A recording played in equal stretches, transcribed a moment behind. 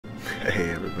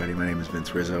everybody, my name is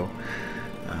Vince Rizzo.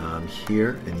 I'm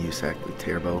here in USAC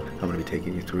Viterbo. I'm going to be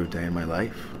taking you through a day in my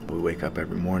life. We wake up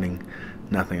every morning.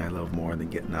 Nothing I love more than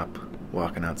getting up,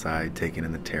 walking outside, taking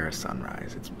in the terrace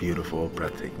sunrise. It's beautiful,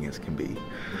 breathtaking as can be.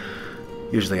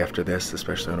 Usually after this,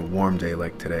 especially on a warm day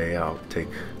like today, I'll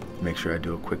make sure I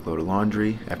do a quick load of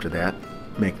laundry. After that,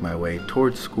 make my way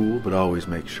towards school, but always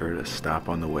make sure to stop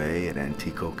on the way at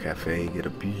Antico Cafe, get a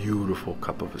beautiful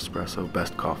cup of espresso,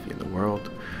 best coffee in the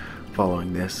world.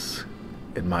 Following this,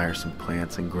 admire some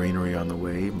plants and greenery on the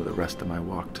way with the rest of my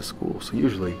walk to school. So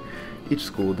usually each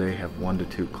school day have 1 to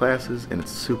 2 classes, and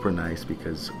it's super nice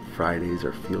because Fridays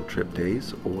are field trip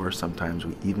days, or sometimes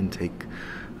we even take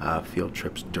field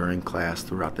trips during class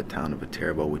throughout the town of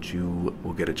Viterbo, which you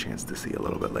will get a chance to see a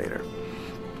little bit later.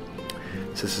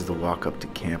 So this is the walk up to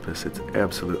campus. It's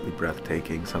absolutely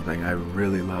breathtaking, something I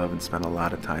really love and spend a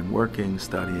lot of time working,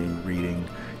 studying, reading,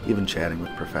 even chatting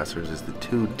with professors, is the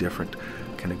 2 different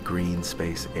kind of green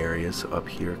space areas. So up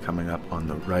here coming up on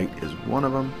the right is one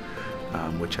of them,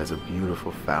 which has a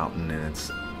beautiful fountain, and it's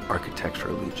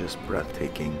architecturally just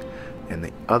breathtaking. And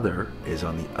the other is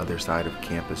on the other side of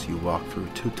campus. You walk through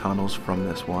 2 tunnels from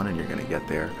this one, and you're going to get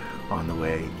there. On the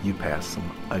way, you pass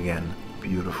some, again,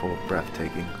 beautiful,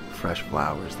 breathtaking, fresh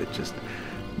flowers that just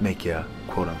make you,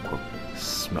 quote unquote,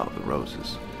 smell the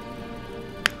roses.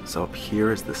 So up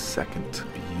here is the second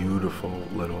beautiful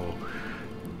little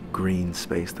green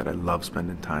space that I love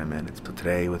spending time in. It's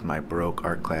today with my Baroque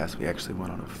art class. We actually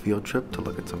went on a field trip to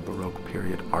look at some Baroque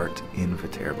period art in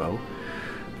Viterbo.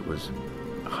 It was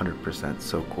 100%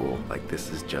 so cool. Like,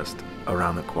 this is just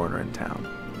around the corner in town.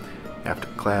 After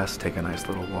class, take a nice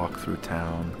little walk through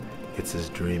town. It's as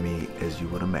dreamy as you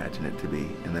would imagine it to be.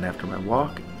 And then after my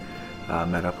walk,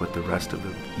 met up with the rest of the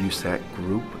USAC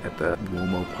group at the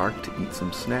Uomo Park to eat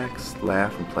some snacks,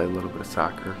 laugh, and play a little bit of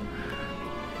soccer.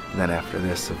 And then after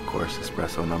this, of course,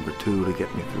 espresso number 2 to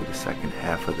get me through the second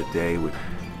half of the day. We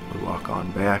walk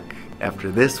on back.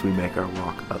 After this, we make our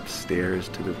walk upstairs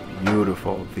to the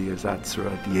beautiful Via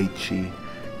Zazzura 10.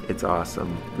 It's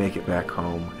awesome. Make it back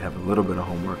home, have a little bit of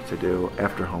homework to do.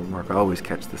 After homework, I always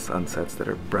catch the sunsets that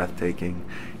are breathtaking.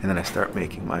 And then I start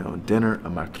making my own dinner, a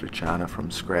matriciana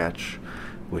from scratch,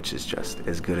 which is just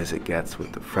as good as it gets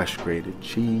with the fresh grated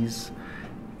cheese.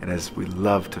 And as we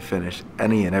love to finish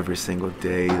any and every single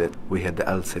day, that we had the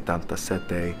El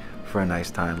 77 for a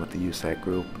nice time with the USAC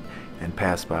group, and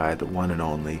pass by the one and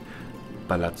only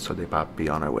Palazzo dei Papi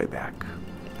on our way back.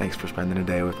 Thanks for spending a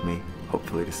day with me.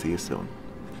 Hopefully to see you soon.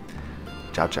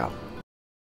 Ciao, ciao.